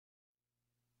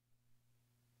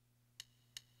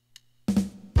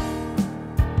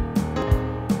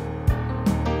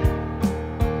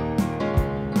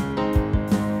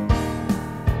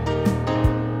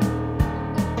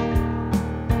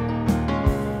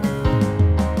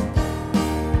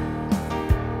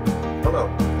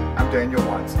Daniel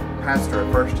Watson, pastor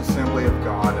at First Assembly of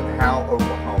God in Howe,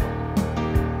 Oklahoma.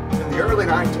 In the early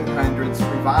 1900s,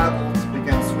 revivals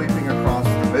began sweeping across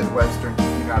the Midwestern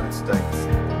United States.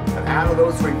 And out of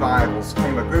those revivals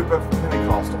came a group of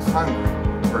Pentecostals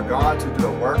hungry for God to do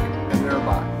a work in their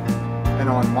life. And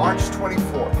on March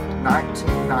 24th,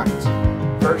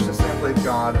 1990, First Assembly of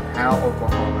God in Howe,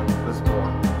 Oklahoma was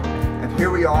born. And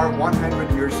here we are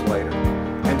 100 years later.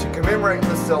 And to commemorate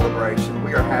this celebration,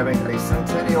 we are having a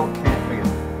centennial camp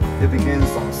meeting. It begins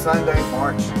on Sunday,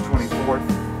 March 24th,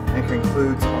 and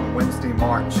concludes on Wednesday,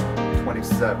 March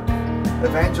 27th.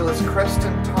 Evangelist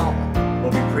Preston Tomlin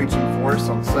will be preaching for us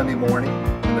on Sunday morning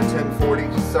in the 1040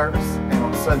 service and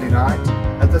on Sunday night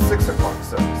at the 6 o'clock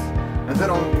service. And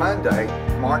then on Monday,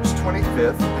 March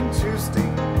 25th and Tuesday,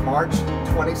 March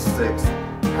 26th,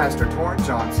 Pastor Torrin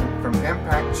Johnson from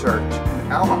Impact Church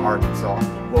in Alma, Arkansas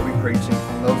will be preaching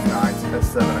on those nights at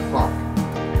 7 o'clock.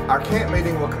 Our camp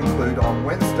meeting will conclude on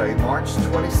Wednesday, March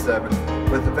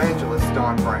 27th with Evangelist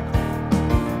Don Franklin.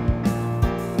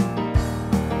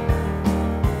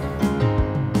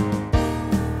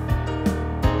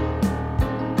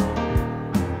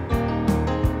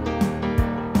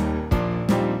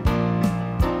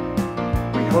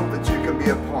 We hope that you can be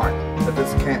a part of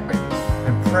this camp meeting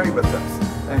and pray with us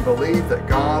and believe that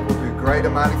God will do great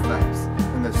and mighty things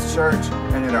in this church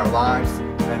and in our lives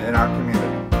and in our community.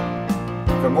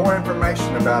 For more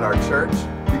information about our church,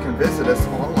 you can visit us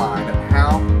online at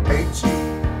howag.com.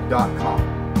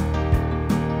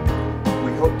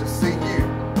 We hope to see you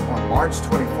on March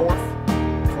 24th,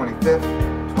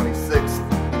 25th, 26th,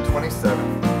 and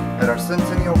 27th at our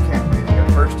Centennial Camp Meeting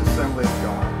at First Assembly of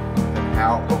God in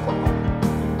Howe, Oklahoma.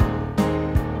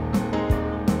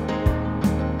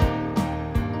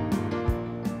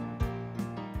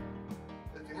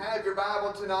 Your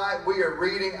Bible tonight, we are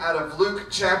reading out of Luke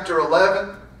chapter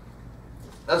 11.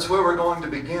 That's where we're going to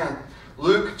begin.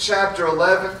 Luke chapter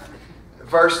 11,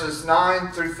 verses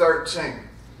 9 through 13.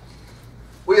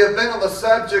 We have been on the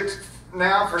subject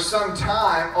now for some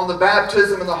time on the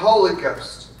baptism of the Holy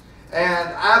Ghost. And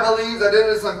I believe that it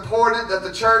is important that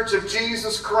the Church of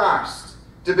Jesus Christ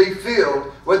to be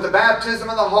filled with the baptism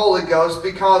of the Holy Ghost,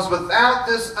 because without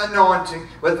this anointing,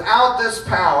 without this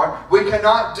power, we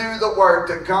cannot do the work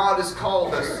that God has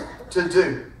called us to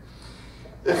do.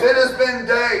 If it has been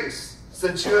days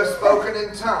since you have spoken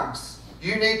in tongues,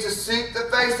 you need to seek the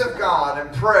face of God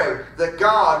and pray that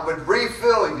God would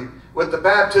refill you with the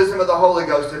baptism of the Holy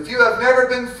Ghost. If you have never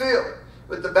been filled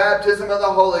with the baptism of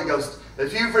the Holy Ghost,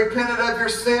 if you've repented of your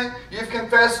sin, you've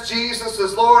confessed Jesus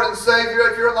as Lord and Savior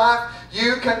of your life,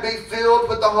 you can be filled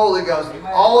with the Holy Ghost.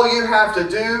 Amen. All you have to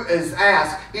do is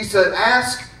ask. He said,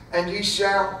 ask and ye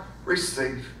shall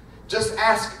receive. Just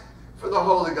ask for the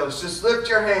Holy Ghost. Just lift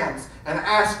your hands and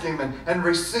ask Him and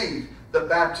receive the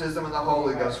baptism of the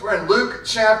Holy Ghost. We're in Luke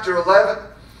chapter 11,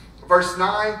 verse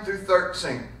 9 through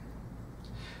 13.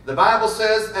 The Bible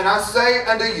says, and I say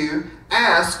unto you,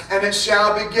 ask and it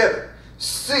shall be given.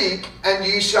 Seek and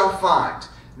ye shall find.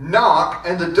 Knock,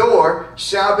 and the door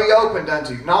shall be opened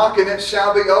unto you. Knock, and it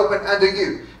shall be opened unto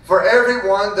you. For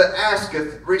everyone that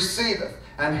asketh receiveth,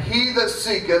 and he that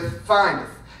seeketh findeth.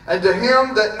 And to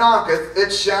him that knocketh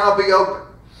it shall be opened.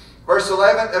 Verse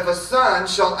 11, if a son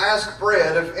shall ask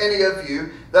bread of any of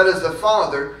you that is the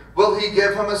father, will he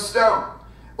give him a stone?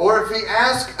 Or if he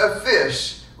ask a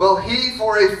fish, will he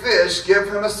for a fish give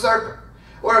him a serpent?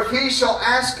 Or if he shall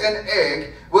ask an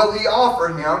egg, will he offer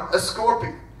him a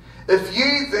scorpion? If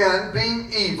ye then,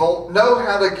 being evil, know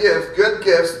how to give good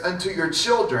gifts unto your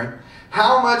children,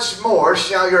 how much more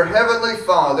shall your heavenly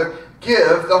Father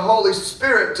give the Holy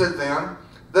Spirit to them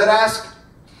that ask Him?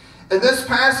 In this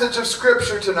passage of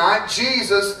Scripture tonight,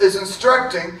 Jesus is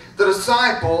instructing the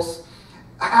disciples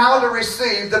how to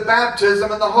receive the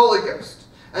baptism of the Holy Ghost.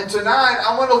 And tonight,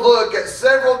 I want to look at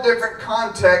several different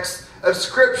contexts of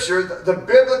Scripture, the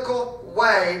biblical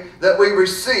way that we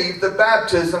receive the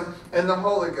baptism in the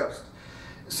Holy Ghost.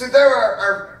 See, there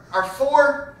are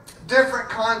four different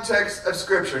contexts of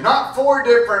Scripture. Not four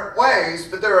different ways,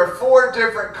 but there are four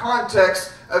different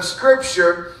contexts of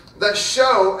Scripture that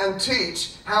show and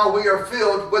teach how we are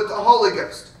filled with the Holy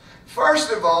Ghost.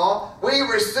 First of all, we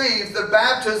receive the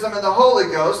baptism of the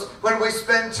Holy Ghost when we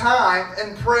spend time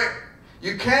in prayer.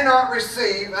 You cannot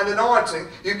receive an anointing,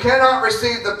 you cannot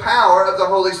receive the power of the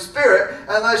Holy Spirit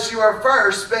unless you are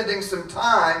first spending some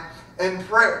time in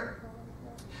prayer.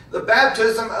 The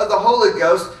baptism of the Holy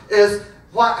Ghost is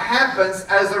what happens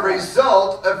as a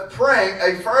result of praying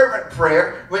a fervent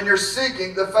prayer when you're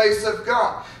seeking the face of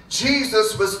God.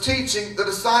 Jesus was teaching the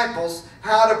disciples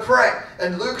how to pray.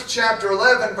 In Luke chapter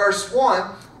 11, verse 1,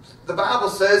 the Bible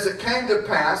says, it came to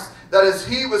pass that as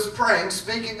he was praying,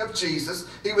 speaking of Jesus,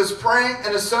 he was praying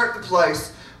in a certain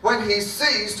place, when he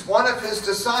ceased, one of his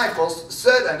disciples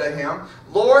said unto him,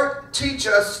 Lord, teach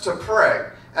us to pray,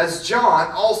 as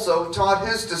John also taught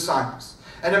his disciples.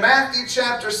 And in Matthew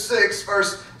chapter 6,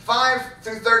 verse 5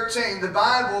 through 13, the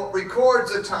Bible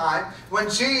records a time when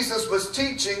Jesus was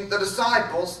teaching the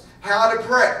disciples how to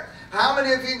pray. How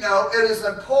many of you know it is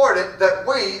important that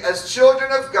we, as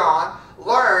children of God,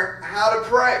 learn how to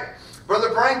pray? Brother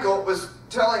Brankel was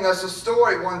telling us a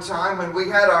story one time when we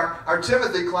had our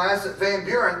Timothy class at Van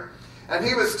Buren, and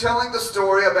he was telling the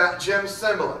story about Jim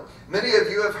Cymbala. Many of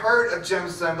you have heard of Jim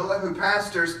Cymbala, who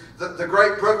pastors the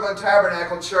great Brooklyn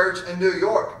Tabernacle Church in New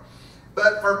York.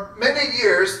 But for many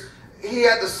years, he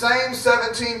had the same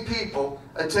 17 people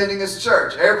attending his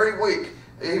church every week.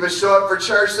 He would show up for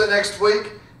church the next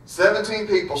week. 17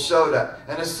 people showed up.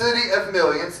 In a city of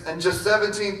millions, and just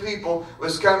 17 people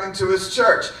was coming to his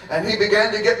church. And he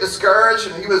began to get discouraged,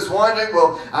 and he was wondering,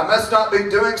 well, I must not be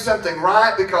doing something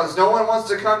right because no one wants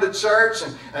to come to church,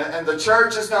 and the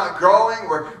church is not growing.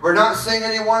 We're not seeing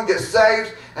anyone get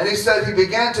saved. And he said he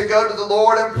began to go to the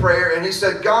Lord in prayer, and he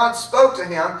said God spoke to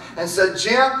him and said,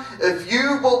 Jim, if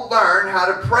you will learn how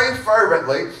to pray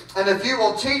fervently, and if you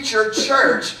will teach your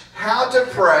church how to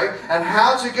pray and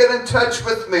how to get in touch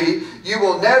with me, you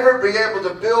will never be able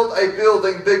to build a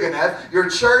building big enough. Your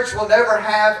church will never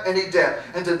have any debt.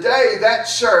 And today that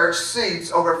church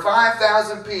seats over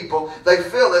 5,000 people. They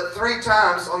fill it 3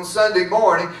 times on Sunday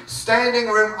morning, standing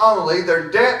room only. They're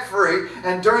debt free.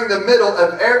 And during the middle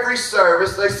of every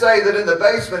service, they say that in the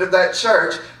basement of that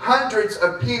church, hundreds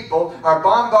of people are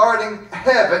bombarding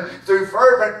heaven through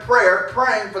fervent prayer,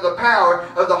 praying for the power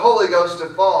of the Holy Ghost to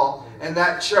fall in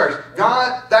that church.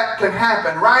 God, that can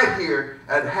happen right here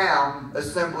at Howe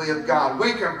Assembly of God.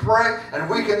 We can pray and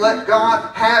we can let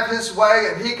God have His way,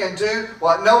 and He can do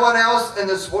what no one else in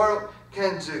this world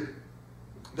can do.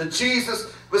 But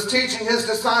Jesus was teaching His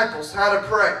disciples how to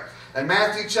pray. In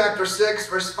Matthew chapter 6,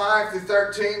 verse 5 through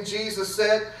 13, Jesus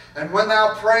said, And when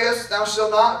thou prayest, thou shalt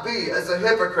not be as the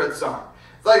hypocrites are.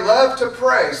 They love to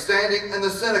pray, standing in the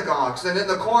synagogues and in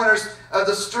the corners of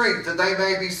the street, that they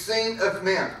may be seen of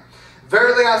men.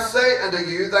 Verily I say unto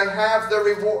you, they have their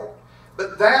reward.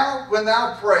 But thou, when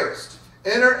thou prayest,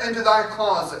 enter into thy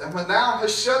closet, and when thou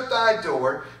hast shut thy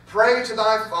door, pray to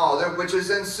thy Father which is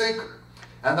in secret.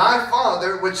 And thy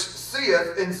Father which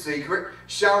seeth in secret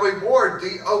shall reward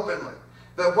thee openly.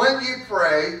 But when you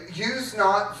pray, use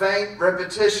not vain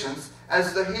repetitions,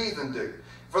 as the heathen do,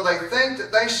 for they think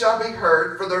that they shall be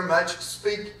heard for their much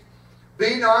speaking.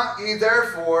 Be not ye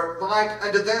therefore like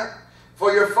unto them.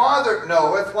 For your Father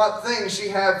knoweth what things ye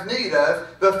have need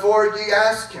of before ye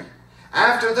ask Him.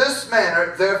 After this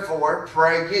manner, therefore,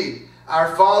 pray ye,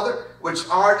 Our Father, which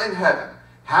art in heaven,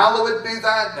 hallowed be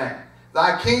thy name.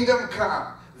 Thy kingdom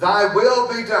come, thy will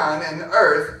be done in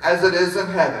earth as it is in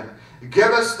heaven.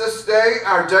 Give us this day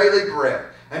our daily bread,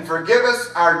 and forgive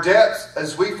us our debts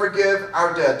as we forgive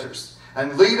our debtors.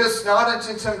 And lead us not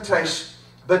into temptation,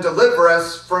 but deliver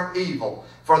us from evil.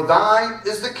 For thine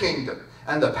is the kingdom,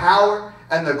 and the power,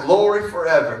 and the glory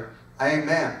forever.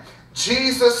 Amen.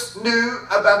 Jesus knew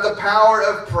about the power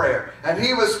of prayer, and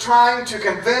He was trying to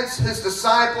convince His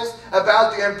disciples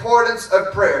about the importance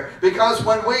of prayer. Because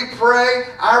when we pray,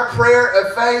 our prayer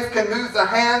of faith can move the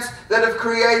hands that have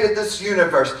created this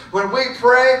universe. When we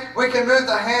pray, we can move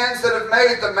the hands that have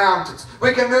made the mountains.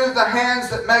 We can move the hands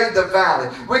that made the valley.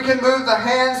 We can move the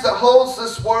hands that holds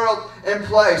this world in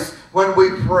place when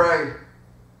we pray.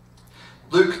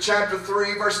 Luke chapter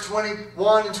 3, verse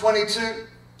 21 and 22.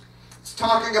 It's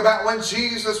talking about when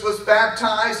Jesus was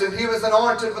baptized and He was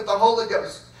anointed with the Holy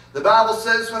Ghost. The Bible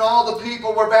says when all the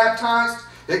people were baptized,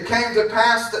 it came to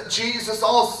pass that Jesus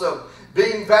also,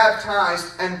 being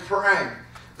baptized and praying,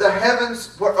 the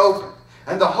heavens were opened,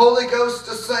 and the Holy Ghost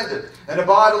descended in a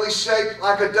bodily shape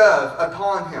like a dove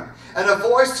upon Him. And a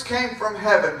voice came from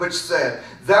heaven which said,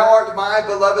 Thou art my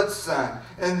beloved Son,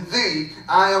 in Thee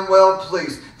I am well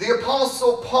pleased. The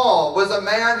Apostle Paul was a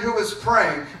man who was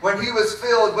praying when he was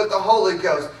filled with the Holy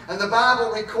Ghost. And the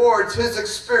Bible records his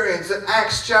experience in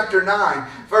Acts chapter 9,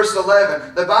 verse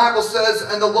 11. The Bible says,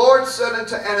 And the Lord said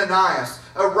unto Ananias,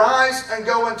 Arise and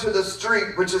go into the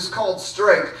street which is called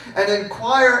Straight, and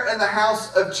inquire in the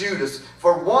house of Judas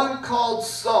for one called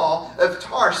Saul of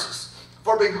Tarsus.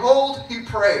 For behold, he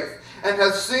prayeth, and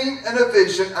hath seen in a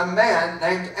vision a man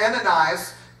named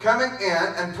Ananias coming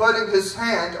in and putting his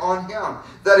hand on him,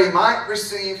 that he might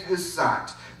receive his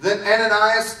sight. Then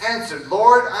Ananias answered,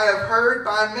 Lord, I have heard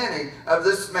by many of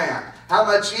this man, how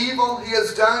much evil he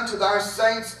has done to thy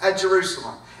saints at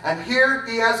Jerusalem. And here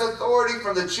he has authority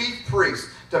from the chief priests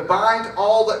to bind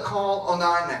all that call on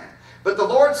thy name. But the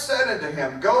Lord said unto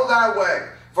him, Go thy way,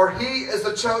 for he is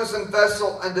a chosen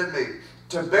vessel unto me,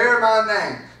 to bear my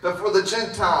name before the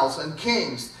Gentiles and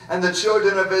kings and the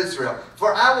children of Israel.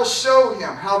 For I will show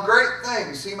him how great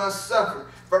things he must suffer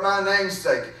for my name's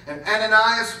sake. And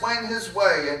Ananias went his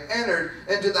way and entered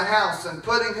into the house, and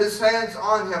putting his hands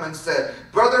on him and said,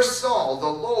 Brother Saul, the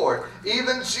Lord,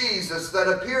 even Jesus that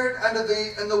appeared unto thee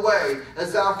in the way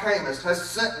as thou camest, has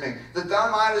sent me, that thou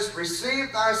mightest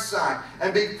receive thy sight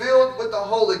and be filled with the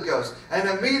Holy Ghost. And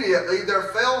immediately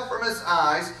there fell from his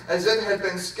eyes as it had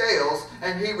been scales,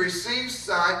 and he received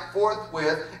sight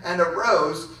forthwith, and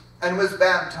arose and was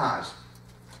baptized.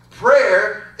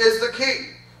 Prayer is the key.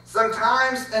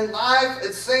 Sometimes in life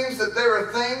it seems that there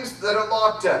are things that are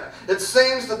locked up. It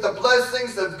seems that the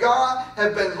blessings of God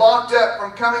have been locked up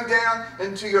from coming down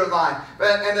into your life.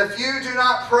 And if you do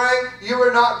not pray, you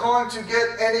are not going to get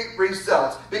any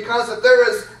results. Because if there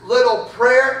is little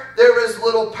prayer, there is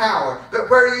little power. But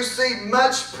where you see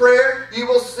much prayer, you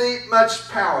will see much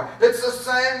power. It's the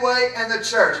same way in the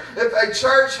church. If a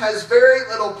church has very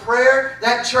little prayer,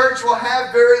 that church will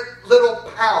have very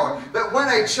little power. But when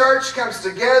a church comes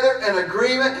together in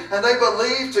agreement and they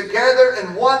believe together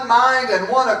in one mind and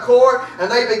one accord, and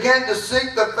they begin to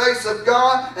seek the face of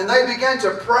God, and they begin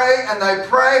to pray and they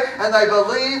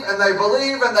believe and they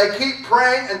believe and they keep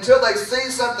praying until they see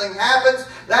something happens,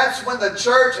 that's when the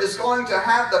church is going to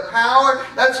have the power.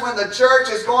 That's when the church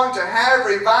is going to have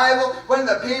revival. When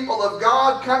the people of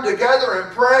God come together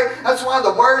and pray. That's why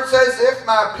the Word says, if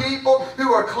my people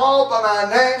who are called by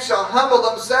my name shall humble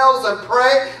themselves and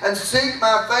pray and seek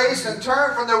my face and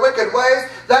turn from their wicked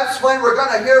ways, that's when we're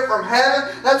going to hear from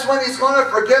heaven. That's when He's going to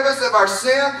forgive us of our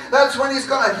sin. That's when He's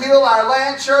going to heal our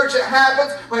land. Church, it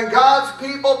happens when God's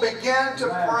people begin to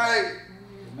pray.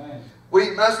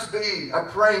 We must be a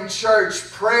praying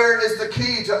church. Prayer is the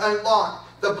key to unlock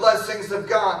the blessings of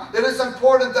God. It is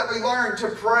important that we learn to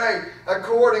pray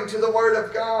according to the Word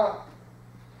of God.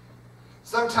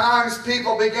 Sometimes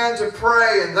people begin to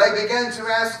pray and they begin to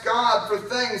ask God for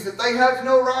things that they have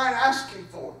no right asking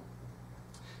for.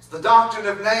 It's the doctrine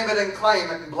of name it and claim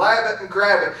it and blab it and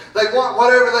grab it. They want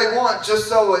whatever they want just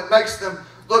so it makes them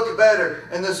look better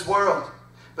in this world.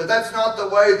 But that's not the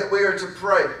way that we are to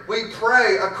pray. We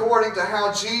pray according to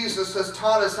how Jesus has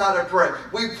taught us how to pray.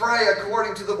 We pray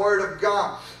according to the Word of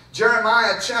God.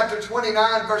 Jeremiah chapter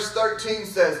 29 verse 13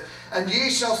 says, And ye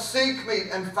shall seek me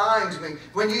and find me,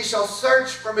 when ye shall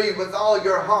search for me with all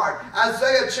your heart.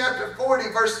 Isaiah chapter 40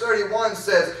 verse 31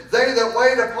 says, They that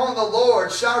wait upon the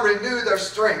Lord shall renew their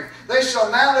strength. They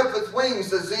shall mount up with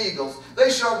wings as eagles. They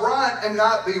shall run and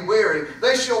not be weary.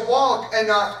 They shall walk and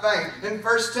not faint. In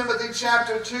 1 Timothy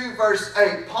chapter 2 verse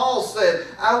 8, Paul said,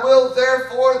 I will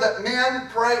therefore that men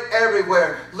pray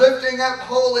everywhere, lifting up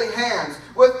holy hands,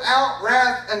 without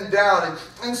wrath and doubting.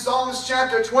 In Psalms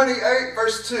chapter 28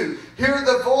 verse 2, Hear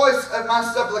the voice of my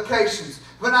supplications,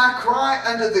 when I cry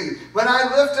unto thee, when I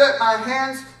lift up my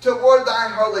hands toward thy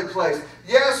holy place.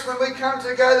 Yes, when we come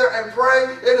together and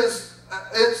pray,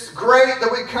 it's great that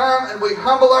we come and we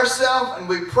humble ourselves and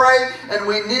we pray and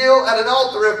we kneel at an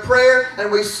altar of prayer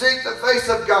and we seek the face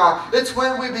of God. It's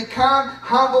when we become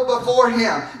humble before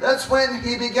Him. That's when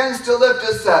He begins to lift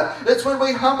us up. It's when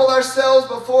we humble ourselves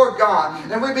before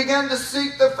God and we begin to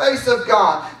seek the face of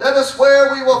God. That is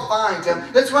where we will find Him.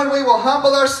 It's when we will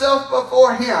humble ourselves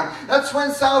before Him. That's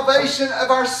when salvation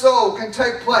of our soul can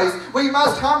take place. We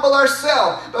must humble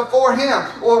ourselves before Him,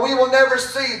 or we will never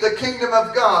see the kingdom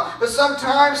of God. But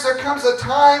sometimes there comes a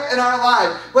time in our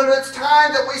life when it's time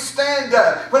that we stand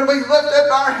up, when we lift up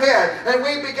our head and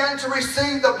we begin to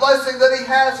receive the blessing that He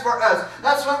has for us.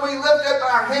 That's when we lift up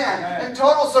our hand in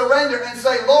total surrender and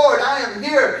say, Lord, I am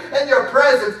here in your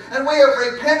presence, and we have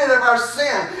repented of our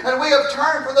sin, and we have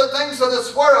turned from the things of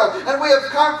this world, and we have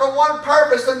come for one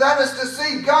purpose, and that is to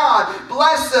see God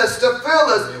bless us, to fill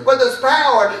us with His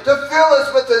power, to fill us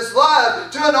with His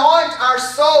love, to anoint our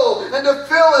soul, and to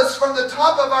fill us from the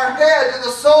top of our head to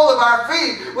the sole of our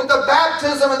feet with the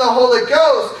baptism of the Holy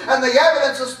Ghost and the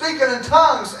evidence of speaking in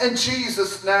tongues in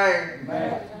Jesus' name.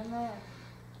 Amen.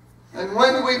 And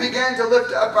when we begin to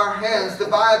lift up our hands, the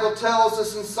Bible tells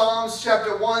us in Psalms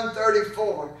chapter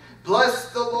 134,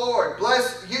 Bless the Lord,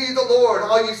 bless ye the Lord,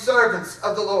 all ye servants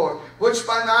of the Lord, which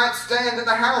by night stand in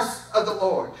the house of the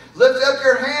Lord. Lift up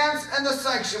your hands in the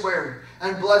sanctuary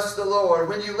and bless the Lord.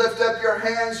 When you lift up your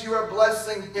hands, you are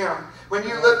blessing Him. When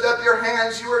you lift up your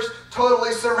hands, you are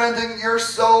totally surrendering your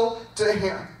soul to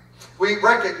Him. We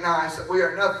recognize that we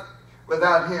are nothing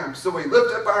without Him, so we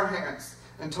lift up our hands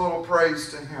in total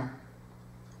praise to Him.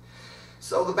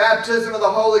 So the baptism of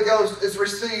the Holy Ghost is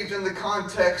received in the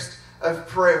context of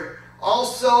prayer.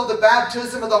 Also, the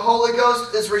baptism of the Holy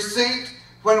Ghost is received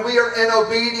when we are in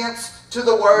obedience to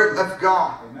the Word of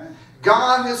God. Amen.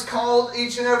 God has called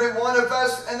each and every one of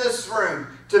us in this room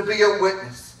to be a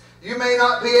witness. You may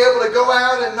not be able to go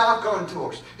out and knock on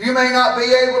doors. You may not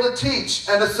be able to teach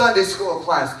in a Sunday school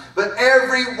class. But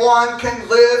everyone can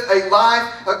live a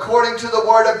life according to the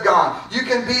Word of God. You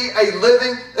can be a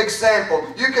living example.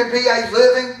 You can be a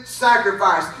living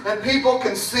sacrifice. And people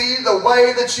can see the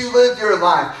way that you live your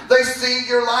life. They see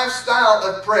your lifestyle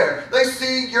of prayer. They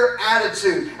see your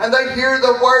attitude. And they hear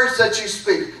the words that you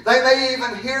speak. They may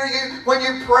even hear you when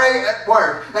you pray at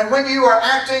work. And when you are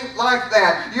acting like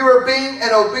that, you are being in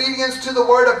obedience to the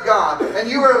Word of God.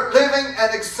 And you are living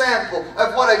an example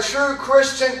of what a true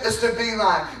Christian is to be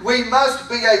like. We must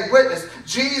be a witness.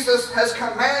 Jesus has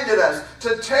commanded us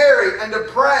to tarry and to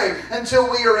pray until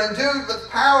we are endued with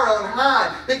power on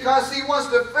high, because He wants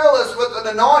to fill us with an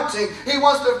anointing. He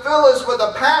wants to fill us with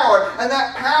a power, and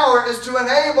that power is to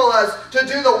enable us to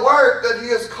do the work that He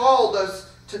has called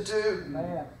us to do.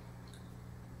 Amen.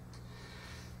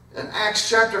 In Acts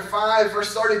chapter 5,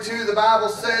 verse 32, the Bible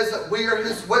says that we are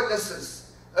His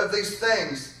witnesses of these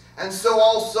things, and so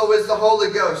also is the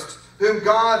Holy Ghost, whom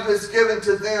God has given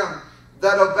to them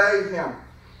that obey Him.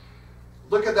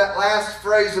 Look at that last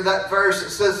phrase of that verse.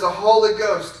 It says the Holy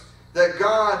Ghost that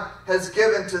God has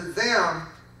given to them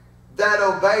that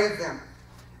obey them.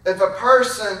 If a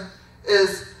person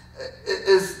is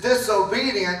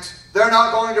disobedient, they're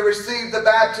not going to receive the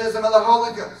baptism of the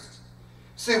Holy Ghost.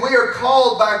 See, we are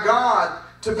called by God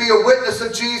to be a witness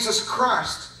of Jesus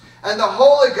Christ. And the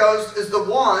Holy Ghost is the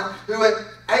one who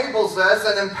enables us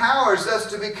and empowers us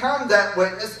to become that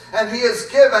witness. And He is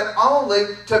given only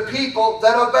to people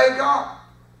that obey God.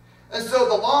 And so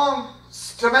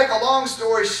to make a long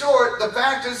story short, the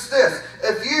fact is this.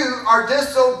 If you are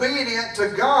disobedient to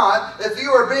God, if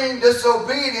you are being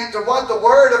disobedient to what the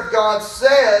Word of God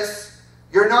says,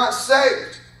 you're not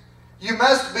saved. You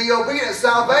must be obedient.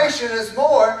 Salvation is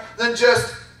more than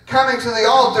just coming to the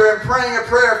altar and praying a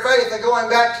prayer of faith and going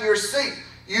back to your seat.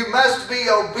 You must be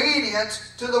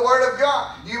obedient to the Word of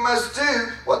God. You must do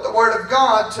what the Word of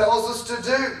God tells us to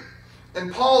do.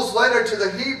 In Paul's letter to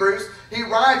the Hebrews, he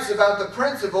writes about the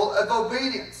principle of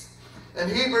obedience. In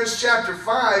Hebrews chapter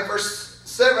 5, verse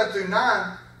 7 through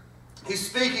 9, he's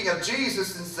speaking of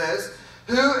Jesus and says,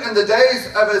 who in the days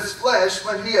of His flesh,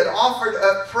 when He had offered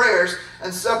up prayers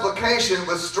and supplication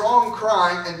with strong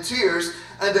crying and tears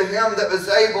unto Him that was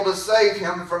able to save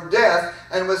him from death,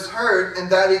 and was heard in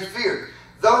that he feared.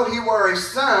 Though he were a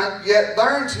son, yet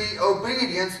learned he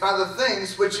obedience by the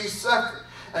things which he suffered.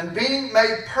 And being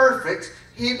made perfect,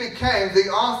 he became the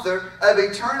author of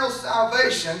eternal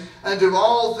salvation unto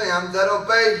all them that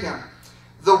obey Him.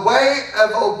 The way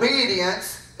of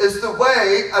obedience is the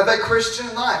way of a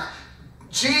Christian life.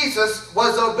 Jesus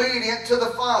was obedient to the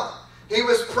Father. He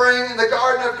was praying in the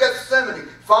Garden of Gethsemane.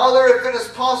 Father, if it is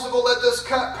possible, let this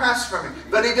cup pass from me.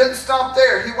 But He didn't stop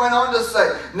there. He went on to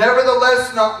say,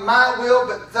 nevertheless, not my will,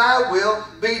 but Thy will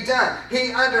be done.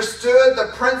 He understood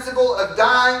the principle of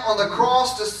dying on the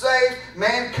cross to save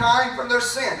mankind from their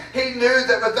sin. He knew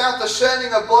that without the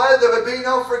shedding of blood, there would be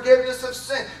no forgiveness of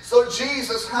sin. So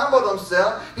Jesus humbled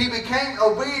Himself. He became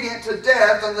obedient to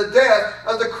death and the death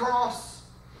of the cross.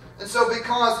 And so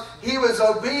because He was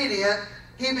obedient,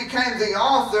 He became the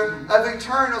author of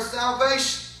eternal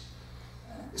salvation.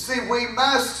 You see, we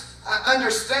must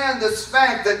understand this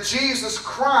fact that Jesus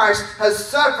Christ has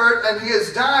suffered and He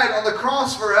has died on the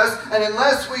cross for us. And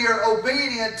unless we are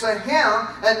obedient to Him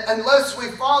and unless we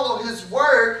follow His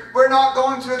Word, we're not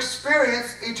going to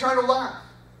experience eternal life.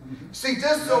 See,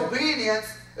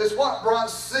 disobedience is what brought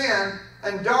sin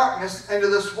and darkness into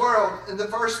this world in the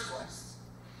first place.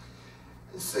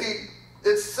 See,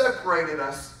 it separated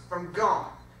us from God.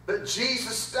 But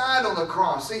Jesus died on the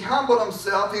cross. He humbled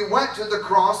Himself. He went to the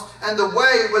cross. And the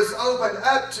way was opened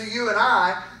up to you and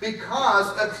I because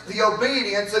of the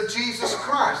obedience of Jesus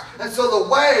Christ. And so the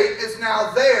way is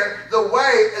now there. The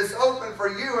way is open for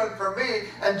you and for me.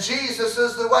 And Jesus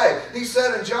is the way. He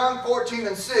said in John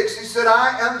 14:6, He said,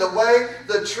 I am the way,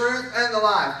 the truth, and the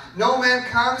life. No man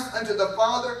comes unto the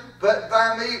Father but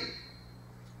by me.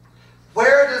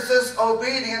 Where does this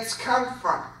obedience come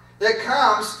from? It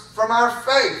comes from our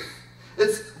faith.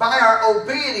 It's by our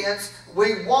obedience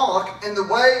we walk in the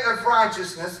way of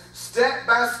righteousness, step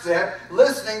by step,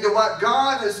 listening to what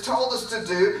God has told us to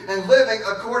do and living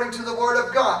according to the Word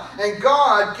of God. And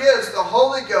God gives the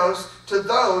Holy Ghost to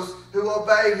those who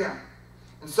obey Him.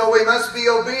 And so we must be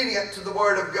obedient to the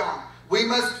Word of God. We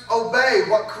must obey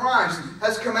what Christ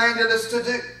has commanded us to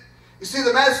do. You see,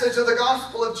 the message of the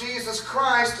gospel of Jesus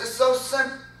Christ is so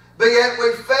simple, but yet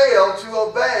we fail to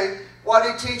obey what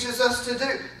He teaches us to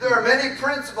do. There are many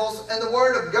principles in the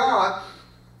Word of God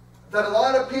that a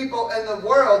lot of people in the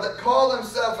world that call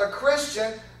themselves a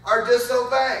Christian are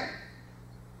disobeying.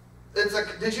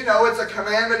 Did you know it's a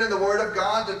commandment in the Word of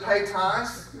God to pay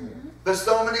tithes? But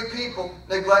so many people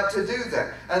neglect to do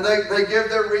that. And they give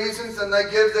their reasons and they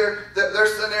give their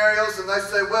scenarios and they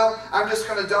say, well, I'm just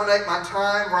going to donate my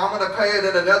time or I'm going to pay it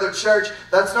at another church.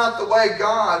 That's not the way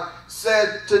God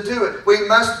said to do it. We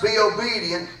must be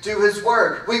obedient to His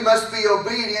Word. We must be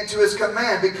obedient to His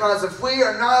command, because if we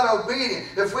are not obedient,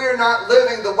 if we are not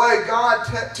living the way God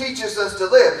teaches us to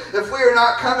live, if we are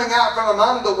not coming out from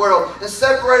among the world and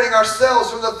separating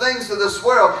ourselves from the things of this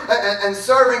world and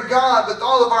serving God with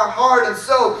all of our heart and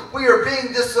soul, we are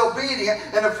being disobedient.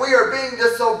 And if we are being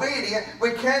disobedient,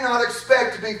 we cannot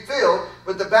expect to be filled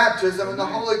with the baptism in the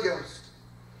Holy Ghost.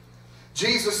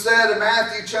 Jesus said in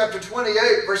Matthew chapter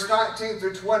 28, verse 19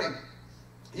 through 20,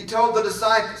 He told the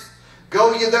disciples,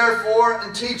 "Go ye therefore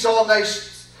and teach all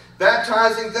nations,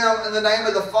 baptizing them in the name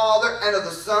of the Father and of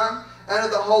the Son and of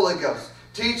the Holy Ghost,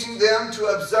 teaching them to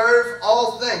observe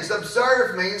all things."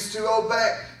 Observe means to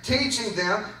obey. Teaching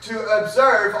them to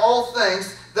observe all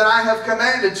things that I have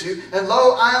commanded you. And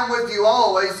lo, I am with you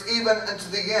always, even unto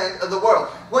the end of the world.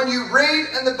 When you read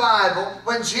in the Bible,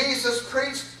 when Jesus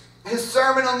preached His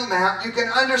Sermon on the Mount, you can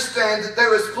understand that there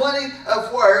was plenty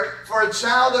of work for a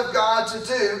child of God to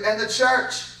do in the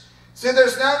church. See,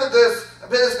 there's none of this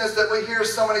business that we hear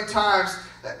so many times.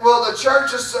 Well, the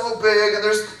church is so big and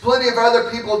there's plenty of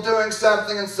other people doing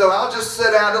something, and so I'll just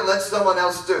sit out and let someone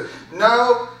else do it.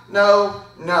 No, no,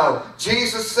 no.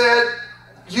 Jesus said,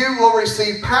 you will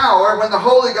receive power when the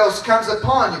Holy Ghost comes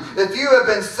upon you. If you have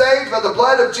been saved by the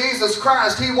blood of Jesus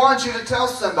Christ, He wants you to tell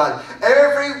somebody.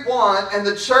 Everyone in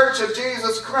the church of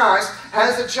Jesus Christ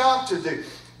has a job to do.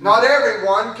 Not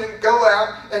everyone can go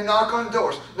out and knock on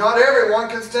doors. Not everyone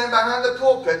can stand behind the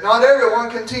pulpit. Not everyone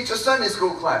can teach a Sunday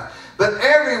school class. But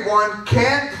everyone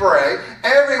can pray.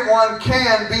 Everyone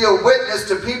can be a witness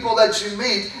to people that you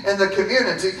meet in the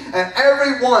community. And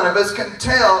every one of us can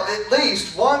tell at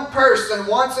least one person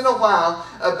once in a while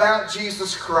about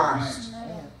Jesus Christ.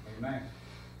 Amen.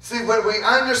 See, when we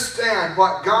understand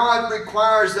what God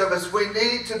requires of us, we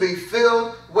need to be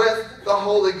filled with the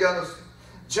Holy Ghost.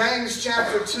 James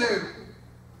chapter 2,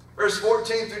 verse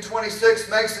 14 through 26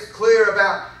 makes it clear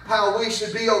about how we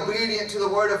should be obedient to the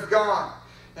Word of God.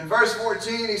 In verse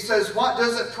 14 he says, "What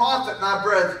does it profit, my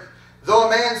brethren, though a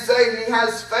man say he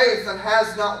has faith and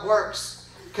has not works?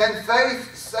 Can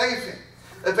faith save him?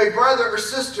 If a brother or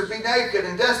sister be naked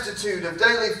and destitute of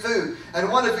daily food,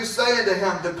 and one of you say unto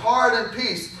him, Depart in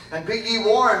peace, and be ye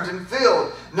warmed and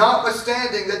filled,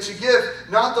 notwithstanding that ye give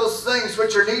not those things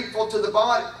which are needful to the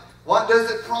body, what does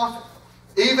it profit?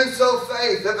 Even so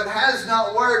faith, if it has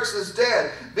not works, is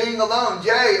dead, being alone.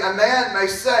 Yea, a man may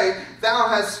say, Thou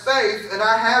hast faith, and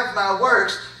I have my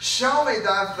works. Show me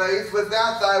thy faith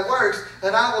without thy works,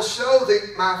 and I will show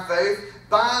thee my faith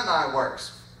by my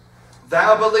works.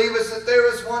 Thou believest that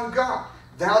there is one God.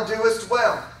 Thou doest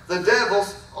well. The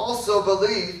devils also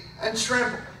believe and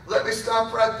tremble." Let me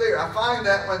stop right there. I find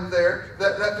that one there,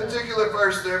 that particular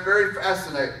verse there, very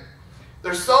fascinating.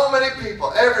 There's so many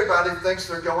people, everybody thinks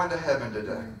they're going to heaven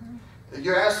today.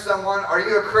 You ask someone, are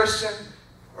you a Christian?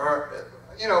 Or,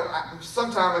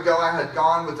 some time ago I had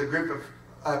gone with a group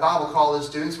of Bible college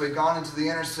students. We'd gone into the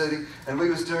inner city and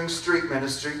we was doing street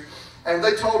ministry. And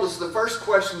they told us the first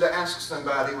question to ask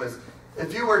somebody was,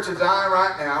 if you were to die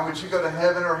right now, would you go to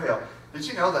heaven or hell? Did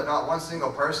you know that not one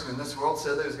single person in this world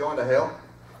said they was going to hell?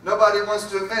 Nobody wants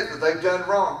to admit that they've done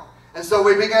wrong. And so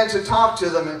we began to talk to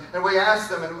them, and we asked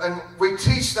them, and we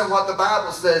teach them what the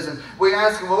Bible says. And we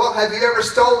ask them, well, have you ever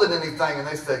stolen anything? And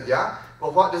they said, yeah.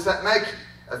 Well, what does that make you?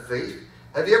 A thief.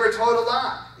 Have you ever told a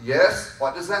lie? Yes.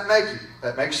 What does that make you?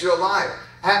 That makes you a liar.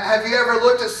 Have you ever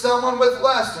looked at someone with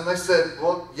lust? And they said,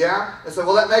 well, yeah. I said,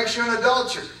 well, that makes you an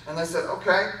adulterer. And they said,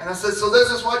 okay. And I said, so this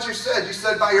is what you said. You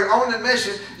said by your own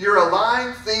admission, you're a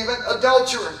lying, thieving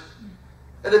adulterer.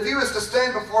 And if you was to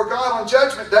stand before God on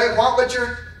Judgment Day, what would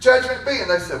your judgment be? And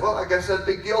they said, well, I guess I'd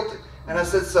be guilty. And I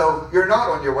said, so you're not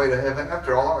on your way to heaven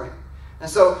after all, are you? And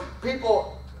so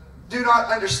people do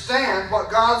not understand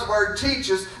what God's Word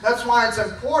teaches. That's why it's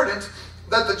important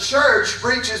that the church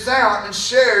reaches out and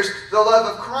shares the love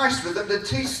of Christ with them to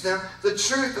teach them the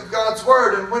truth of God's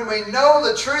Word. And when we know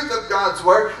the truth of God's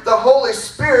Word, the Holy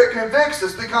Spirit convicts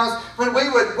us, because when we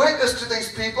would witness to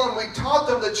these people and we taught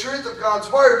them the truth of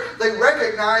God's Word, they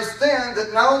recognized then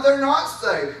that no, they're not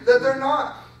saved, that they're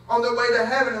not on their way to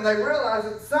heaven, and they realized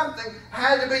that something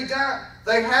had to be done.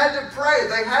 They had to pray.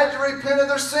 They had to repent of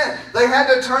their sin. They had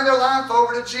to turn their life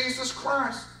over to Jesus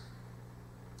Christ.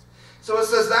 So it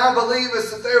says, thou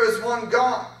believest that there is one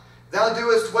God. Thou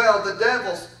doest well. The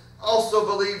devils also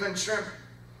believe and tremble.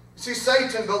 See,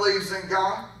 Satan believes in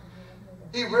God.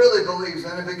 He really believes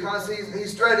in it because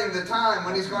he's dreading the time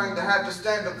when he's going to have to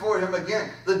stand before him again.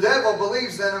 The devil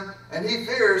believes in him, and he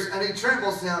fears and he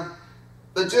trembles him.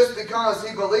 But just because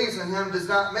he believes in him does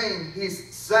not mean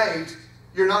he's saved.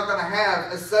 You're not going to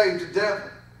have a saved devil.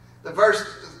 The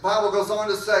Bible goes on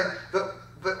to say, But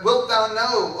wilt thou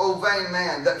know, O vain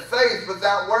man, that faith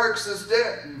without works is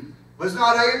dead? Was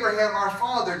not Abraham our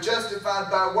father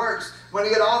justified by works when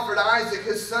he had offered Isaac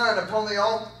his son upon the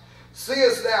altar?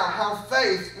 Seest thou how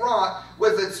faith wrought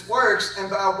with its works, and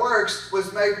by works was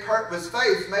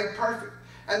faith made perfect?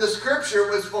 And the scripture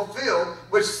was fulfilled,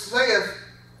 which saith,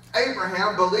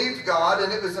 Abraham believed God,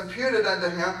 and it was imputed unto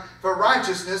him for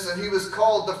righteousness, and he was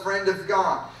called the friend of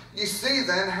God. You see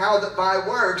then how that by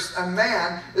works a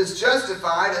man is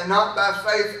justified, and not by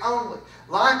faith only.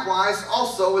 Likewise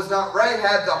also was not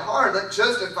Rahab the harlot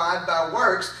justified by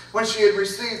works when she had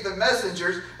received the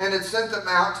messengers and had sent them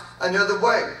out another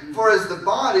way. For as the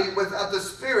body without the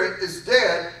spirit is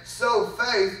dead, so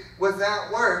faith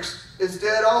without works is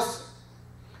dead also.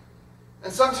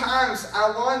 And sometimes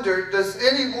I wonder, does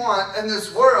anyone in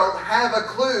this world have a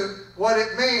clue what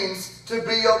it means to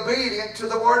be obedient to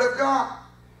the Word of God?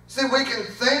 See, we can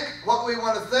think what we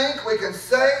want to think. We can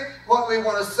say what we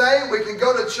want to say. We can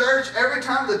go to church every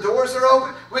time the doors are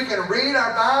open. We can read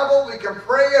our Bible. We can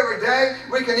pray every day.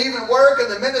 We can even work in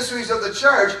the ministries of the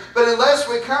church. But unless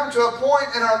we come to a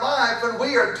point in our life when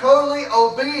we are totally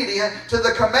obedient to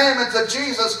the commandments of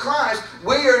Jesus Christ,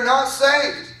 we are not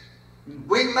saved.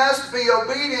 We must be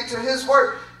obedient to His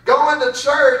Word. Going to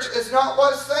church is not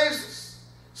what saves us.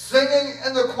 Singing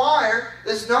in the choir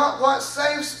is not what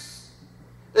saves us.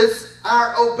 It's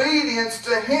our obedience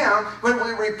to Him when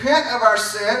we repent of our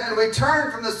sin and we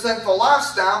turn from the sinful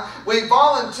lifestyle. We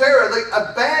voluntarily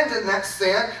abandon that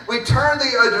sin. We turn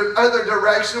the other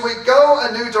direction. We go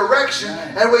a new direction,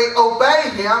 and we obey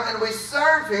Him and we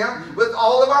serve Him with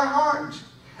all of our heart.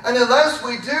 And unless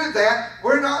we do that,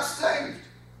 we're not saved.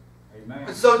 Amen.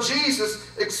 And so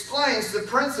Jesus explains the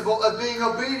principle of being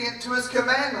obedient to His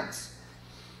commandments.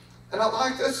 And I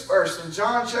like this verse in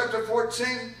John chapter 14,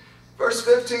 verse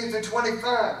 15 through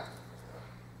 25.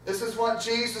 This is what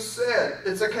Jesus said.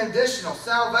 It's a conditional.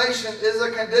 Salvation is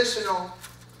a conditional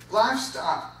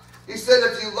lifestyle. He said,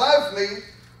 if you love me,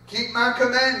 keep my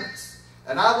commandments.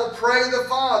 And I will pray the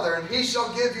Father, and He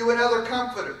shall give you another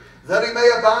comforter, that He may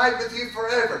abide with you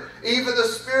forever. Even the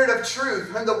Spirit of truth,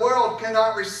 whom the world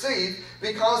cannot receive,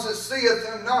 because it seeth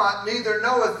Him not, neither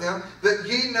knoweth Him, but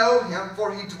ye know Him,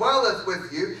 for He dwelleth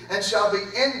with you, and shall be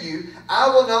in you. I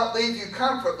will not leave you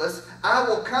comfortless. I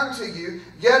will come to you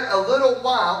yet a little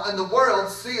while, and the world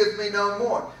seeth me no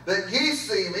more. But ye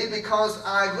see me, because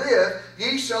I live,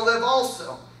 ye shall live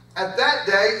also. At that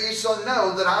day ye shall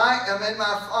know that I am in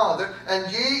my Father,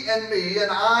 and ye in me, and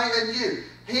I in you.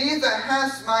 He that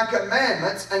hath my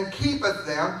commandments and keepeth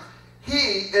them,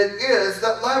 he it is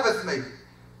that loveth me.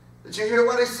 Did you hear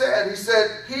what he said? He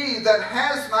said, he that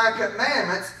has my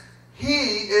commandments, he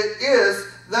it is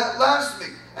that loves me.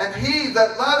 And he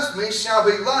that loves me shall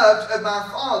be loved of my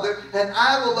Father, and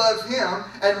I will love him,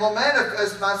 and will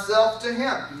manifest myself to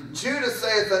him. Judas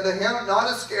saith unto him,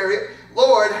 not Iscariot,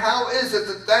 Lord, how is it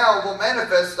that thou wilt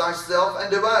manifest thyself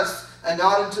unto us, and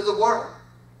not unto the world?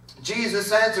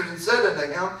 Jesus answered and said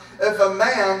unto him, if a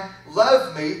man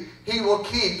love me, he will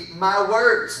keep my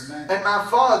words. Amen. And my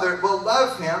Father will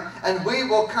love him, and we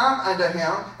will come unto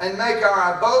him, and make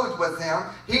our abode with him.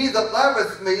 He that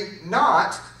loveth me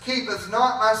not, keepeth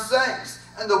not my sayings.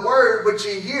 And the word which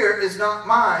ye hear is not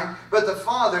mine, but the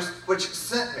Father's which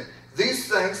sent me. These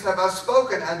things have I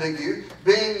spoken unto you,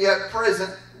 being yet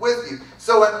present with you.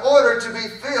 So in order to be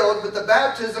filled with the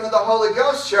baptism of the Holy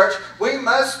Ghost, church, we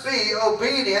must be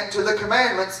obedient to the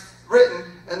commandments written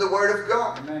in the Word of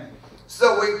God. Amen.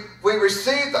 So we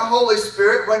receive the Holy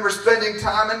Spirit when we're spending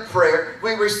time in prayer.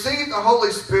 We receive the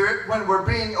Holy Spirit when we're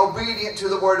being obedient to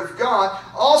the Word of God.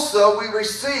 Also, we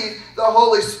receive the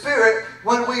Holy Spirit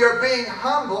when we are being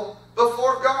humble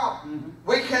before God. Mm-hmm.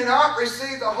 We cannot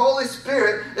receive the Holy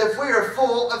Spirit if we are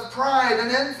full of pride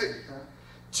and envy.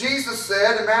 Jesus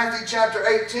said in Matthew chapter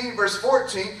 18, verse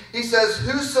 14, He says,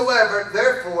 whosoever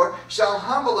therefore shall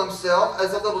humble himself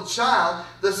as a little child,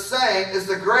 the same is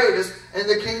the greatest in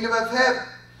the kingdom of heaven.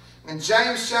 In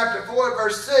James chapter 4,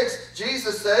 verse 6,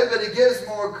 Jesus said, but He gives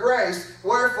more grace.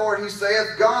 Wherefore He saith,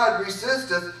 God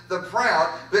resisteth the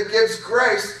proud, but gives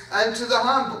grace unto the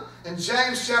humble. In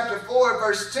James chapter 4,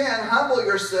 verse 10, humble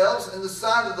yourselves in the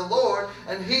sight of the Lord,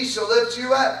 and He shall lift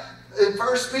you up. in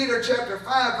 1 Peter chapter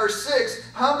 5, verse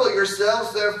 6, humble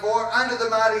yourselves, therefore, under the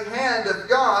mighty hand of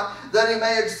God, that He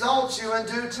may exalt you in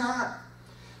due time.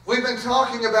 We've been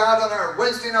talking about on our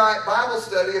Wednesday night Bible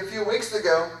study a few weeks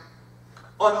ago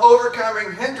on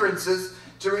overcoming hindrances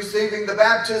to receiving the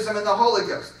baptism in the Holy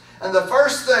Ghost. And the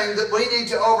first thing that we need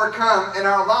to overcome in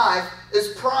our life is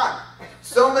pride.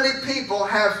 So many people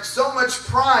have so much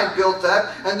pride built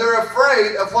up, and they're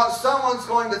afraid of what someone's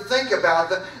going to think about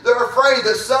them. They're afraid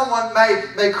that someone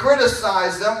may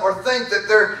criticize them or think that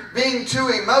they're being too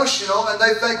emotional, and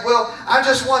they think, well, I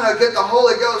just want to get the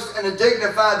Holy Ghost in a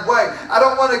dignified way. I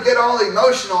don't want to get all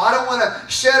emotional. I don't want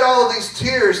to shed all of these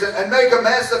tears and make a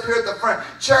mess up here at the front.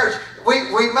 Church,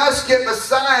 we must get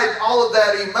beside all of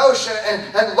that emotion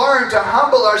and learn to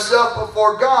humble ourselves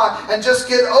before God and just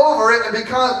get over it, and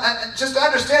just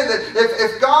understand that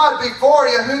if God be for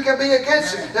you, who can be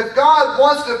against you? If God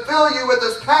wants to fill you with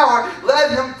His power,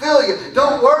 let Him fill you.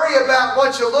 Don't worry about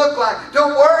what you look like.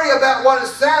 Don't worry about what it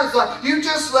sounds like. You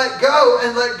just let go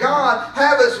and let God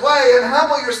have His way and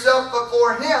humble yourself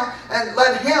before Him and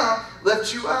let Him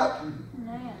lift you up.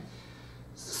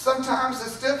 Sometimes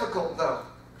it's difficult, though,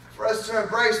 for us to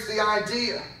embrace the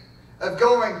idea of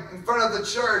going in front of the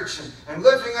church and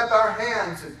lifting up our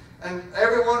hands and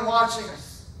everyone watching us.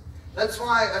 That's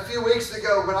why a few weeks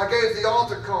ago when I gave the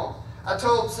altar call, I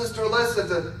told Sister Alyssa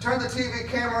to turn the TV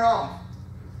camera off.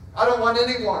 I don't want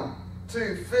anyone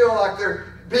to feel like they're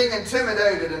being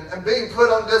intimidated and being put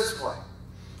on display.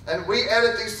 And we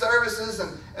edit these services,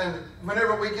 and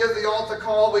whenever we give the altar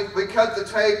call, we cut the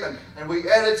tape and we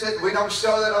edit it. We don't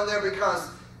show that on there because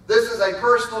this is a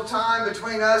personal time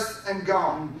between us and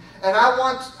God. And I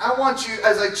want you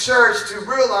as a church to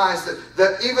realize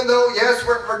that even though, yes,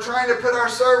 we're trying to put our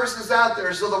services out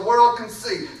there so the world can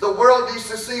see. The world needs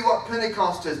to see what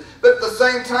Pentecost is. But at the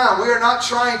same time, we are not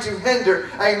trying to hinder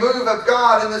a move of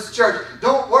God in this church.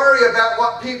 Don't worry about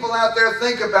what people out there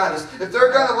think about us. If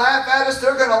they're going to laugh at us,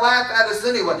 they're going to laugh at us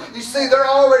anyway. You see, they're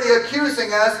already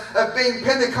accusing us of being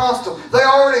Pentecostal. They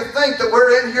already think that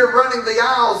we're in here running the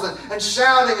aisles and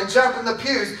shouting and jumping the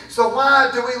pews. So why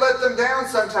do we let them down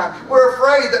sometimes? We're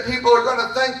afraid that people are going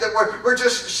to think that we're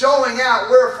just showing out.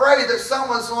 We're afraid that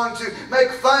someone's going to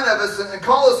make fun of us and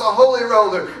call us a holy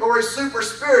roller or we're super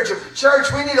spiritual.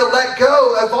 Church, we need to let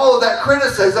go of all of that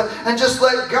criticism and just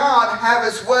let God have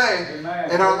His way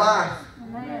in our life.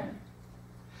 Amen.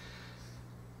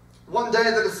 One day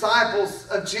the disciples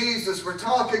of Jesus were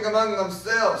talking among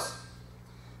themselves,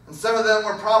 and some of them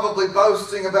were probably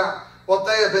boasting about what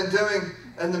they have been doing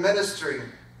in the ministry.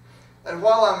 And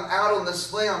while I'm out on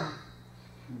this limb,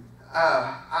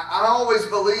 I always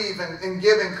believe in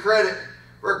giving credit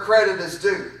where credit is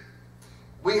due.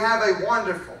 We have a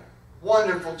wonderful,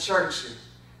 wonderful church here.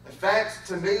 In fact,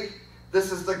 to me,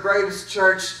 this is the greatest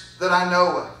church that I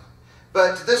know of.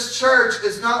 But this church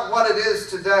is not what it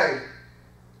is today.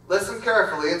 Listen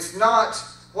carefully. It's not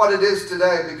what it is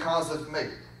today because of me.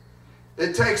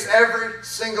 It takes every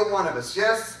single one of us.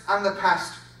 Yes, I'm the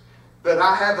pastor, but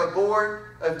I have a board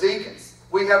of deacons.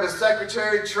 We have a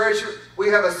secretary, treasurer. We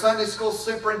have a Sunday school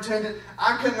superintendent.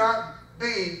 I cannot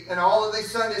be in all of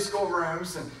these Sunday school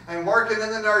rooms and working in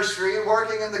the nursery and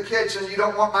working in the kitchen. You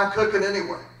don't want my cooking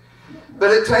anyway.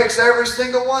 But it takes every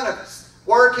single one of us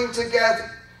working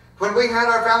together. When we had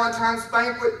our Valentine's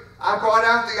banquet, I brought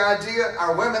out the idea.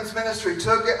 Our women's ministry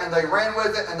took it and they ran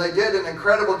with it and they did an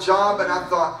incredible job. And I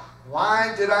thought,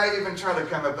 why did I even try to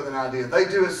come up with an idea? They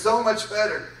do it so much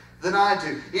better than I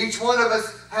do. Each one of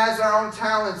us has our own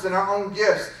talents and our own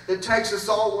gifts. It takes us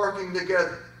all working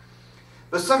together.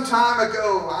 But some time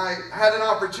ago, I had an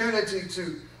opportunity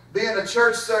to be in a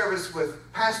church service with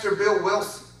Pastor Bill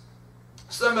Wilson.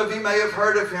 Some of you may have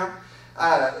heard of him.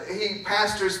 He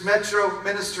pastors Metro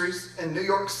Ministries in New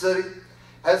York City,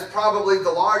 has probably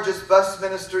the largest bus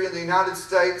ministry in the United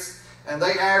States, and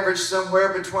they average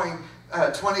somewhere between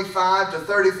 25 to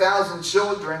 30,000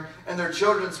 children in their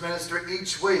children's ministry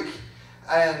each week.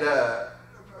 And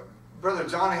Brother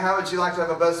Johnny, how would you like to have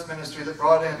a bus ministry that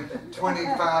brought in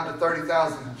 25 to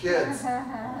 30,000 kids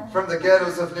from the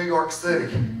ghettos of New York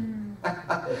City?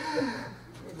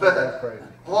 But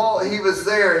while he was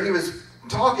there, he was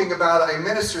talking about a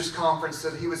ministers' conference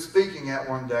that he was speaking at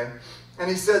one day. And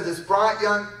he said this bright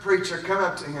young preacher come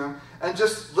up to him and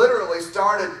just literally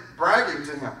started bragging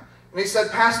to him. And he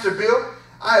said, Pastor Bill,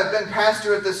 I have been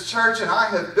pastor at this church and I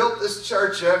have built this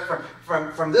church up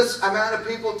from this amount of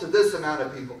people to this amount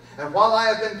of people. And while I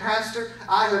have been pastor,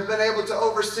 I have been able to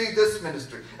oversee this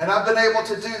ministry. And I've been able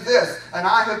to do this. And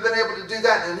I have been able to do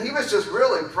that. And he was just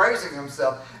really praising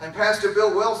himself. And Pastor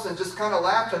Bill Wilson just kind of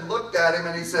laughed and looked at him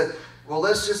and he said, well,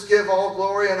 let's just give all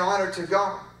glory and honor to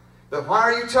God. But why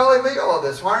are you telling me all of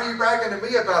this? Why are you bragging to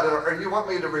me about it? Or you want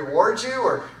me to reward you?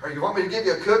 Or you want me to give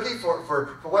you a cookie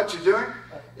for what you're doing?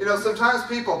 You know, sometimes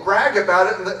people brag about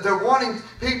it, and they're wanting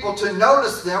people to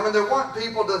notice them, and they want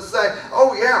people to say,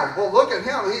 oh yeah, well look at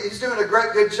him. He's doing a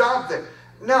good job there.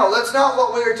 No, that's not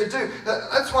what we are to do.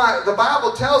 That's why the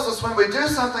Bible tells us when we do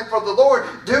something for the Lord,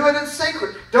 do it in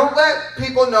secret. Don't let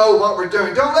people know what we're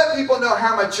doing. Don't let people know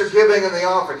how much you're giving in the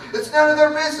offering. It's none of their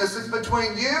business. It's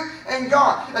between you and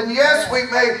God. And yes, we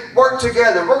may work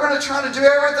together. We're going to try to do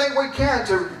everything we can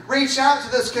to reach out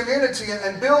to this community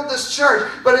and build this church.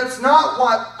 But it's not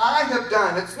what I have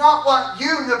done. It's not what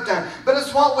you have done. But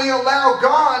it's what we allow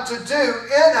God to do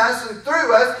in us and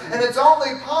through us. And it's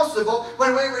only possible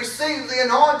when we receive the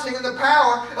anointing and the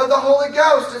power of the Holy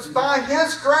Ghost. It's by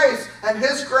His grace and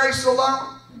His grace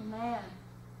alone. Amen.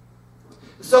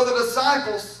 So the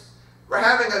disciples were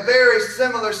having a very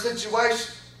similar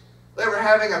situation. They were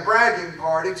having a bragging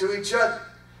party to each other.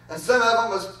 And some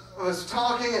of them was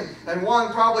talking, and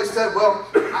one probably said, well,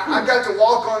 I got to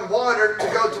walk on water to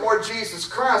go toward Jesus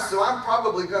Christ, so I'm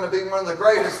probably going to be one of the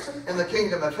greatest in the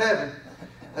kingdom of heaven.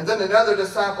 And then another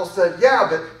disciple said, yeah,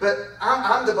 but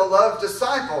I'm the beloved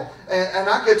disciple, and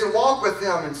I get to walk with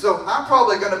them, and so I'm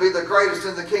probably going to be the greatest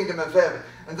in the kingdom of heaven.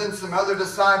 And then some other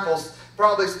disciples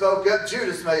probably spoke up.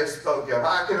 Judas may have spoke up.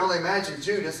 I can only imagine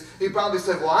Judas. He probably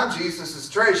said, well, I'm Jesus'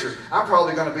 treasurer. I'm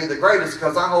probably going to be the greatest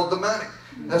because I hold the money.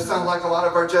 That sounds like a lot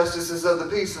of our justices of the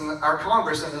peace in our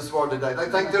Congress in this world today. They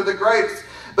think they're the greatest.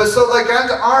 But so they got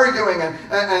to arguing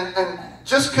and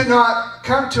just could not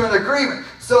come to an agreement.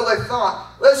 So they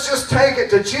thought, let's just take it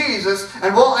to Jesus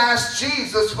and we'll ask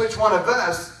Jesus which one of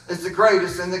us is the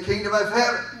greatest in the kingdom of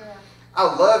heaven. Yeah. I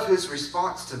love his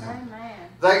response to them. Amen.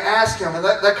 They asked him, and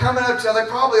they're coming up to him. They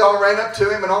probably all ran up to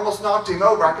him and almost knocked him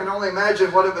over. I can only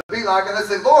imagine what it would be like. And they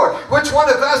said, Lord, which one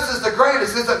of us is the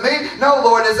greatest? Is it me? No,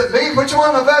 Lord, is it me? Which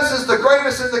one of us is the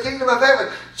greatest in the kingdom of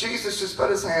heaven? Jesus just put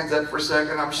his hands up for a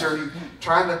second. I'm sure he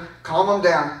trying to calm them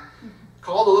down.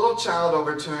 Called a little child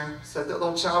over to him. Set that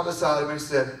little child beside him. And he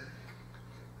said,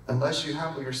 unless you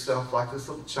humble yourself like this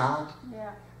little child,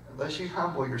 unless you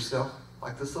humble yourself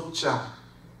like this little child,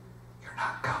 you're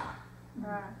not going.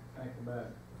 Right.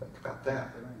 Think about that.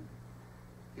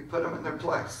 He put them in their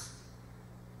place.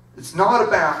 It's not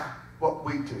about what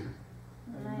we do.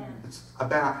 Amen. It's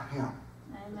about him.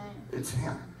 Amen. It's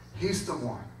him. He's the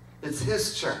one. It's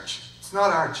his church. It's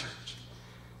not our church.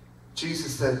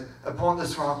 Jesus said, upon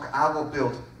this rock I will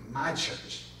build my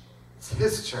church. It's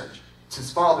his church. It's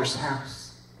his Father's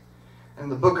house. In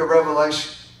the book of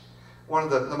Revelation, one of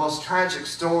the most tragic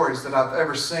stories that I've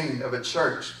ever seen of a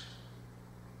church.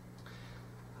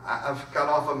 I've got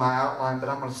off of my outline, but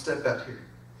I'm going to step out here.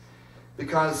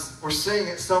 Because we're seeing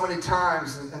it so many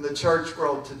times in the church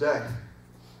world today.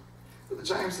 Brother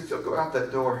James, if you'll go out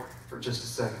that door for just a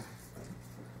second.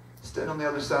 Stand on the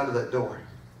other side of that door.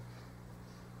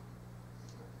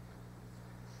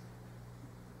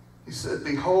 He said,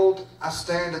 behold, I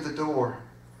stand at the door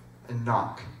and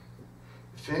knock.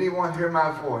 If anyone hear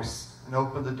my voice and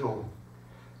open the door.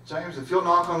 James, if you'll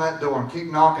knock on that door and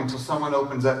keep knocking until someone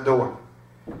opens that door.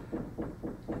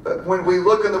 But when we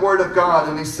look in the Word of God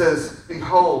and he says,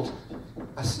 behold,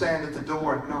 I stand at the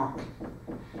door and knock.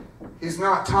 He's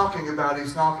not talking about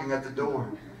he's knocking at the door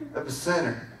of a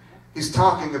sinner. He's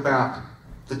talking about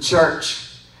the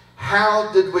church.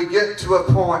 How did we get to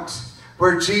a point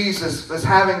where Jesus was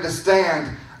having to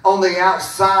stand on the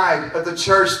outside of the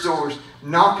church doors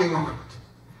knocking on it?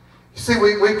 You see,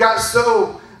 we've got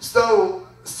so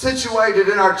situated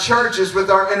in our churches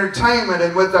with our entertainment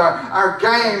and with our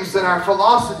games and our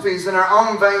philosophies and our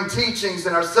own vain teachings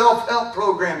and our self-help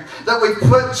programs that we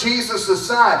put Jesus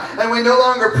aside, and we no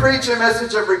longer preach a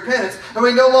message of repentance, and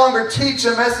we no longer teach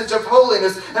a message of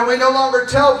holiness, and we no longer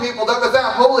tell people that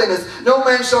without holiness no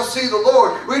man shall see the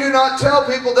Lord. We do not tell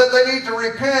people that they need to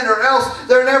repent or else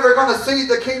they're never going to see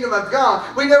the kingdom of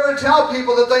God. We never tell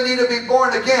people that they need to be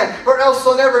born again or else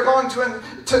they're never going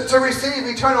to receive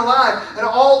eternal life.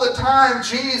 And all the time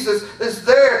Jesus is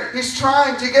there. He's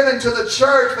trying to get into the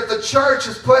church, but the church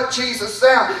has put Jesus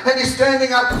down. And he's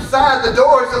standing outside the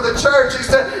doors of the church. He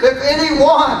said, if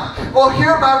anyone will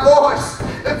hear my voice,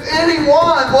 if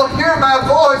anyone will hear my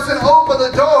voice and open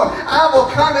the door, I will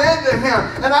come into him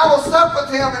and I will sup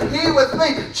with him and he with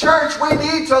me. Church, we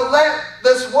need to let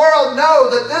this world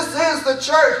know that this is the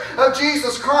church of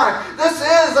Jesus Christ. This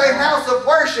is a house of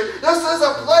worship. This is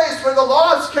a place where the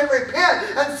lost can repent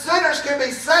and sinners can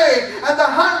be saved and the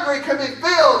hungry can be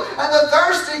filled and the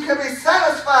thirsty can be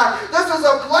satisfied. This is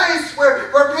a place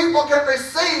where people can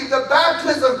receive the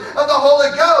baptism of the Holy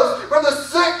Ghost, where the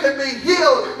sick can be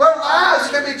healed, where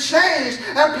lives can can be changed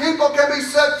and people can be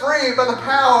set free by the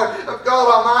power of God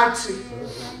Almighty.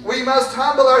 We must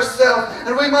humble ourselves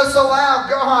and we must allow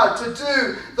God to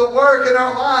do the work in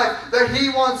our life that He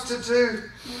wants to do.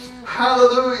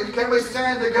 Hallelujah. Can we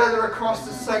stand together across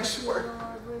the sanctuary?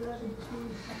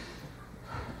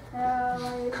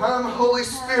 Come, Holy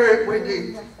Spirit, we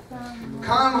need.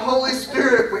 Come, Holy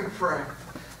Spirit, we pray.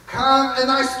 Come in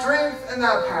thy strength and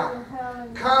thy power.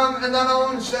 Come in thine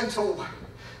own gentle way.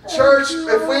 Church,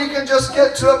 if we can just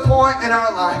get to a point in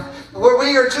our life where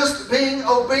we are just being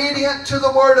obedient to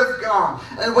the Word of God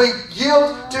and we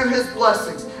yield to His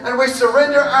blessings and we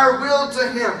surrender our will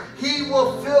to Him, He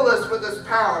will fill us with His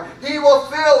power. He will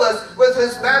fill us with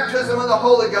His baptism of the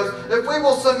Holy Ghost. If we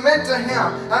will submit to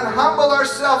Him and humble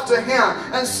ourselves to Him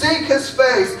and seek His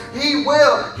face, He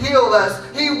will heal us.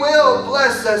 He will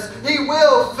bless us. He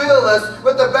will fill us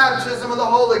with the baptism of the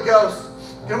Holy Ghost.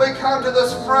 Can we come to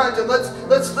this front and let's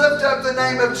lift up the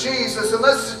name of Jesus and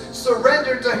let's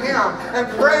surrender to Him and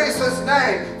praise His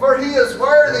name, for He is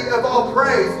worthy of all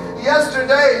praise.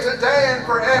 Yesterday, today, and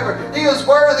forever. He is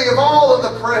worthy of all of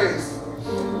the praise.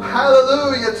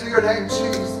 Hallelujah to your name,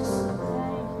 Jesus.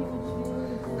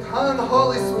 Come,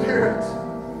 Holy Spirit.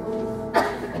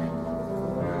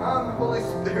 Come, Holy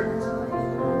Spirit.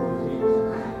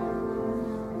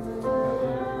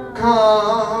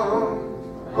 Come,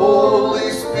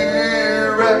 Holy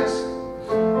Spirit,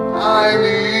 I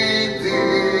need Thee.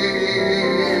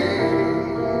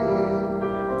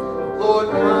 Lord,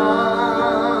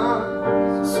 come,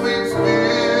 sweet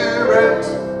Spirit,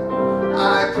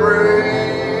 I pray.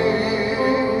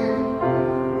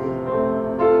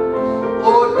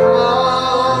 Lord,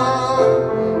 come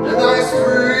in Thy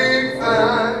strength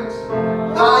and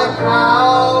Thy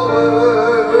power.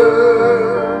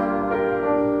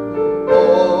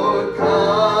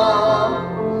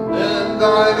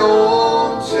 Thine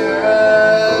own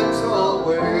gentle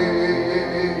way.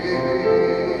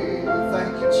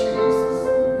 Thank you, Jesus.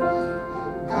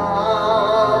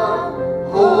 Come,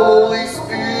 Holy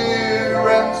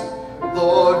Spirit,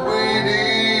 Lord, we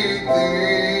need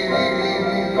Thee.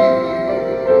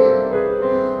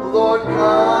 Lord,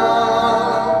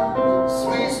 come,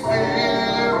 sweet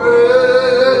Spirit,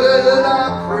 I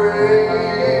pray.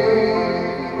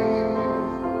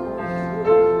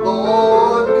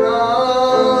 Lord,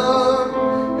 come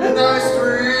in Thy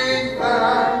strength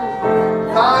and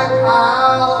Thy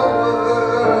power.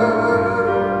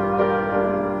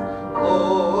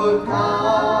 Lord,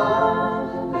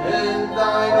 come in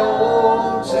Thine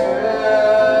own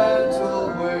gentle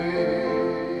way.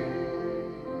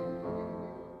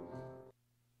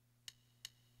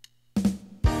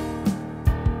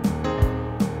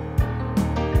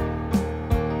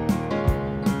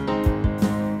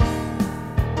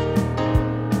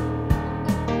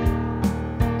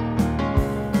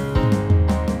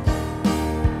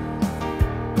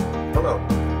 Hello,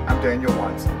 I'm Daniel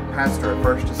Watson, pastor at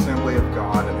First Assembly of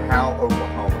God in Howe,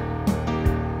 Oklahoma.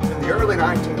 In the early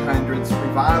 1900s,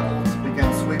 revivals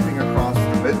began sweeping across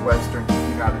the Midwestern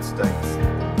United States.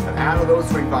 And out of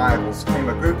those revivals came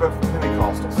a group of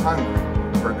Pentecostals hungry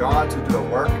for God to do a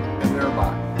work in their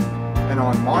life. And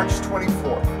on March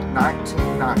 24th,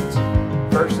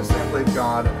 1990, First Assembly of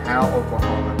God in Howe,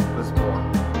 Oklahoma was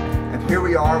born. And here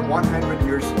we are 100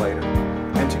 years later.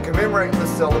 And to commemorate this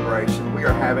celebration, we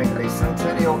are having a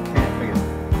centennial camp meeting.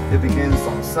 It begins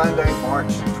on Sunday,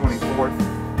 March 24th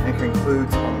and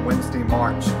concludes on Wednesday,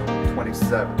 March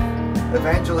 27th.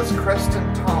 Evangelist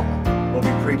Kristen Tomlin will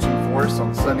be preaching for us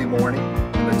on Sunday morning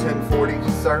in the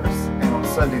 1040 service and on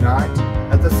Sunday night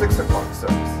at the 6 o'clock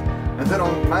service. And then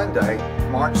on Monday,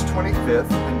 March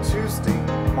 25th and Tuesday,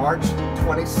 March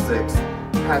 26th,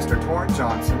 Pastor Torrin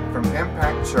Johnson from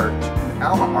Impact Church in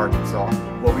Alma, Arkansas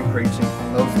will be preaching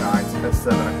on those nights at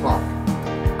 7 o'clock.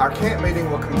 Our camp meeting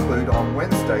will conclude on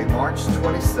Wednesday, March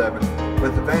 27th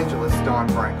with Evangelist Don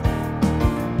Franklin.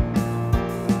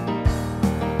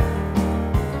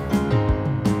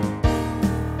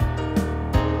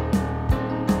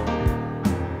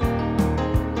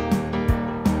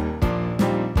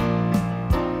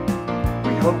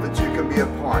 We hope that you can be a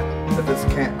part of this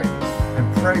camp meeting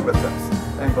and pray with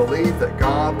us and believe that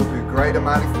God will do great and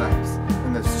mighty things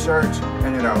in this church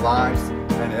and in our lives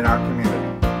and in our community.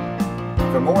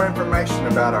 For more information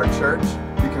about our church,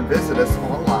 you can visit us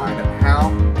online at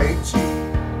howhe.com.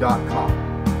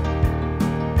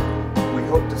 We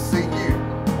hope to see you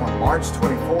on March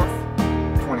 24th,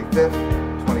 25th,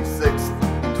 26th,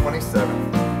 and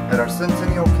 27th at our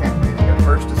Centennial Camp meeting at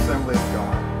First Assembly of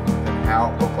God in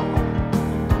Howe, Oklahoma.